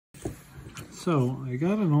So I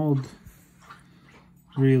got an old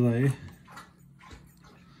relay,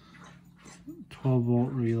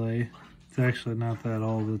 12-volt relay. It's actually not that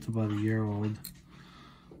old, it's about a year old.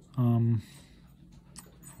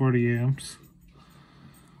 40 amps,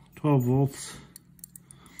 12 volts.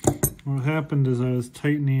 What happened is I was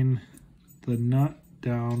tightening the nut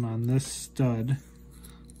down on this stud,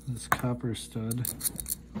 this copper stud,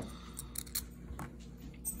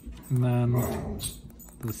 and then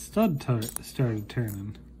the stud started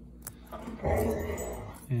turning.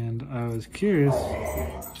 And I was curious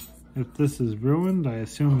if this is ruined. I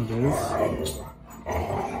assume it is.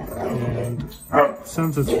 And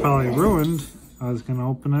since it's probably ruined, I was going to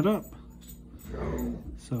open it up.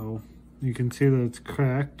 So you can see that it's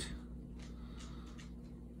cracked.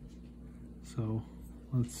 So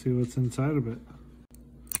let's see what's inside of it.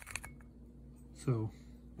 So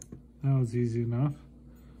that was easy enough.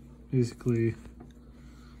 Basically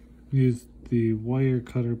use the wire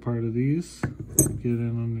cutter part of these to get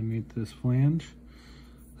in underneath this flange.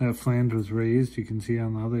 That flange was raised. You can see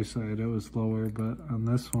on the other side it was lower, but on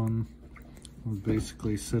this one it was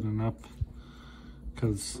basically sitting up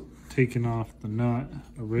because taking off the nut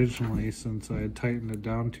originally, since I had tightened it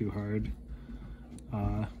down too hard,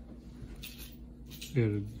 it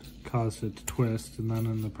had caused it to twist, and then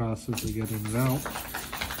in the process of getting it out,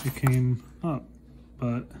 it came up.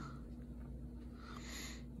 But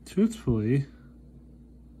truthfully,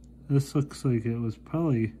 this looks like it was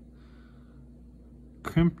probably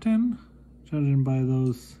crimped in, judging by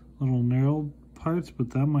those little knurled parts, but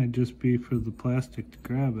that might just be for the plastic to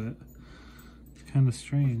grab it. It's kind of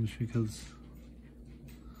strange because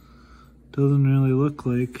it doesn't really look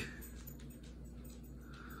like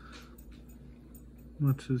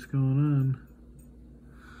much is going on.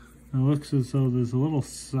 It looks as though there's a little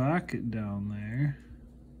socket down there.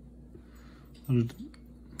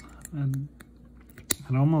 And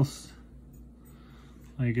it almost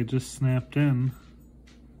like it just snapped in.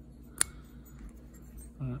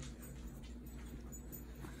 But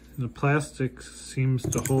the plastic seems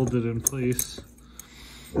to hold it in place.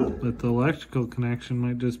 But the electrical connection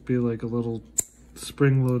might just be like a little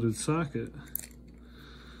spring-loaded socket.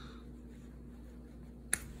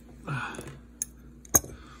 I'm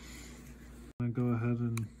gonna go ahead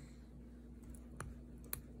and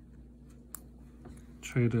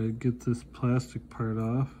try to get this plastic part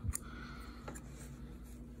off.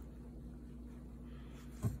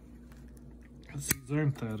 These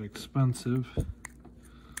aren't that expensive.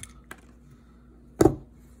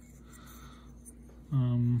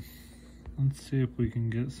 Let's see if we can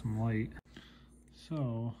get some light.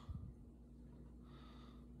 So,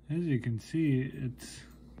 as you can see, it's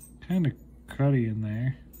kind of cruddy in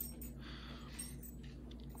there.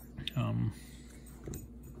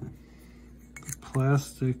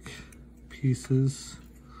 Plastic pieces.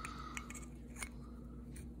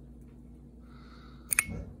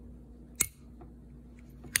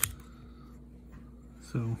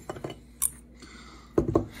 So,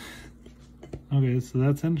 okay, so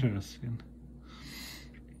that's interesting.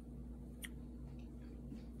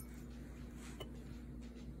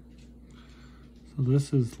 So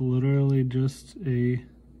this is literally just a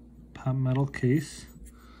pot metal case.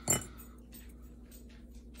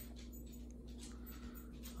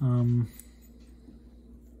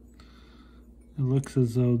 It looks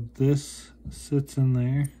as though this sits in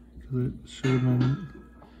there because it should have been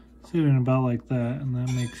sitting about like that, and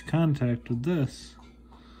that makes contact with this.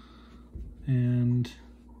 And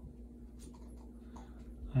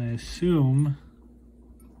I assume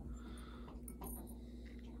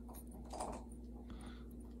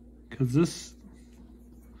because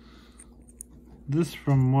this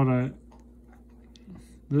from what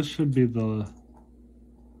this should be the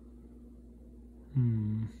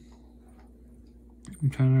I'm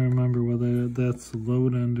trying to remember whether that's the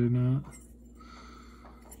load end or not.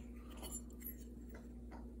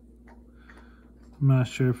 I'm not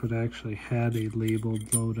sure if it actually had a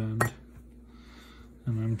labeled load end,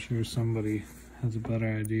 and I'm sure somebody has a better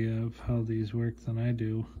idea of how these work than I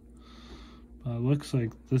do. But it looks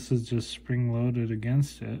like this is just spring loaded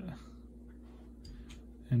against it,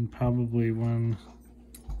 and probably when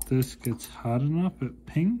this gets hot enough it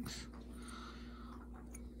pinks.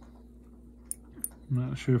 I'm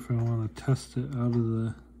not sure if I want to test it out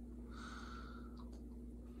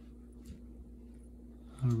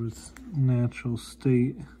of its natural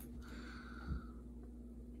state.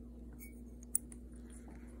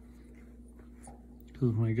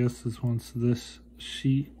 Because my guess is once this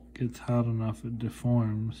sheet gets hot enough it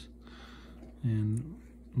deforms and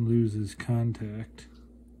loses contact.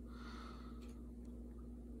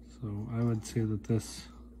 So I would say that this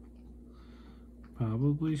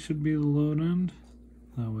probably should be the load end.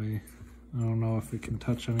 That way, I don't know if it can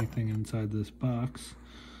touch anything inside this box,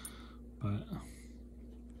 but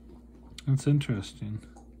it's interesting.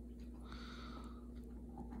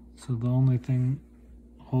 So the only thing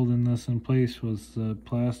holding this in place was the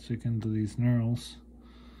plastic into these knurls.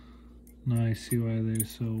 Now I see why they're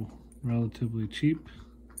so relatively cheap.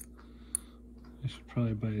 I should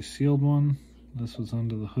probably buy a sealed one. This was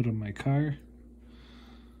under the hood of my car,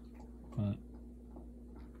 but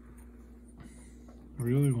I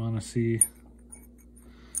really want to see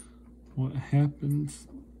what happens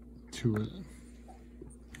to it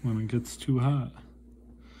when it gets too hot.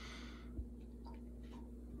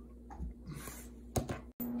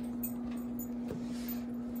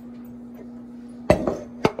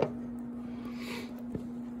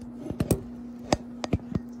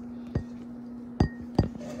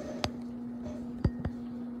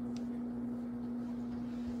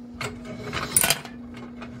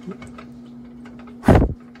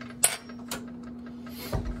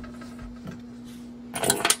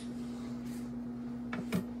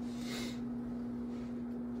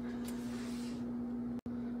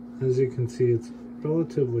 As you can see, it's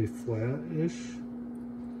relatively flat-ish.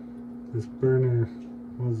 This burner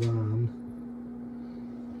was on.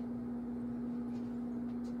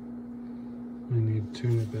 I need to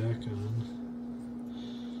turn it back on.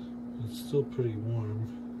 It's still pretty warm.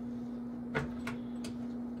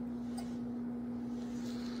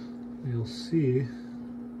 You'll see,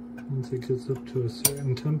 once it gets up to a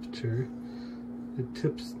certain temperature, it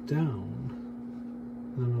tips down,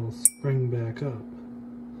 then it'll spring back up.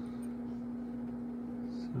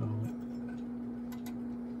 So,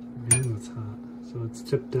 again, it's hot. So it's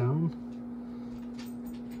tipped down,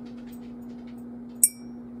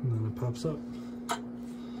 and then it pops up.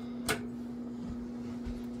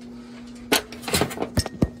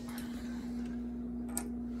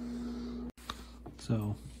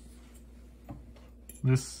 So,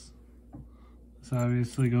 this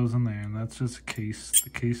obviously goes in there, and that's just a case. The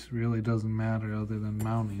case really doesn't matter other than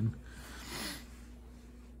mounting.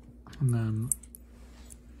 And then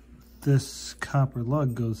this copper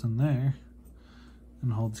lug goes in there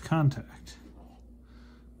and holds contact.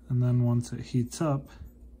 And then once it heats up,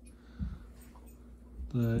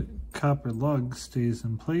 the copper lug stays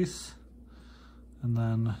in place, and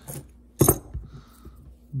then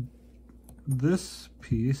this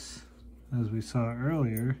piece, as we saw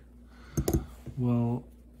earlier, will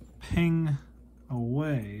ping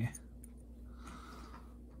away.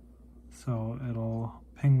 So it'll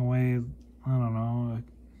ping away, I don't know,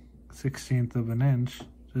 1/16 of an inch,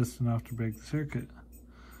 just enough to break the circuit.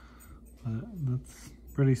 But that's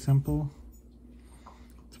pretty simple.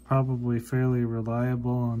 It's probably fairly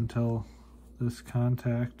reliable until this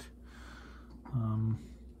contact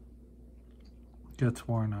gets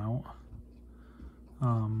worn out.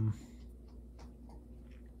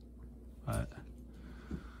 But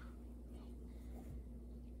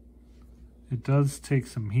it does take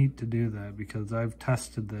some heat to do that, because I've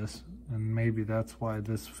tested this, and maybe that's why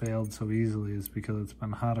this failed so easily, is because it's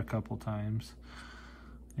been hot a couple times.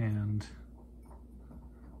 And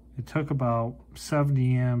it took about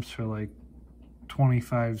 70 amps for like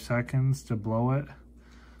 25 seconds to blow it.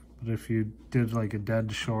 But if you did like a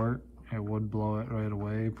dead short, it would blow it right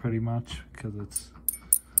away pretty much, because it's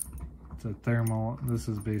a thermal. This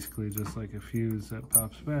is basically just like a fuse that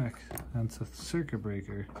pops back. That's a circuit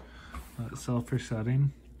breaker.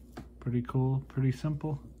 Self-resetting. Pretty cool, pretty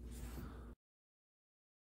simple.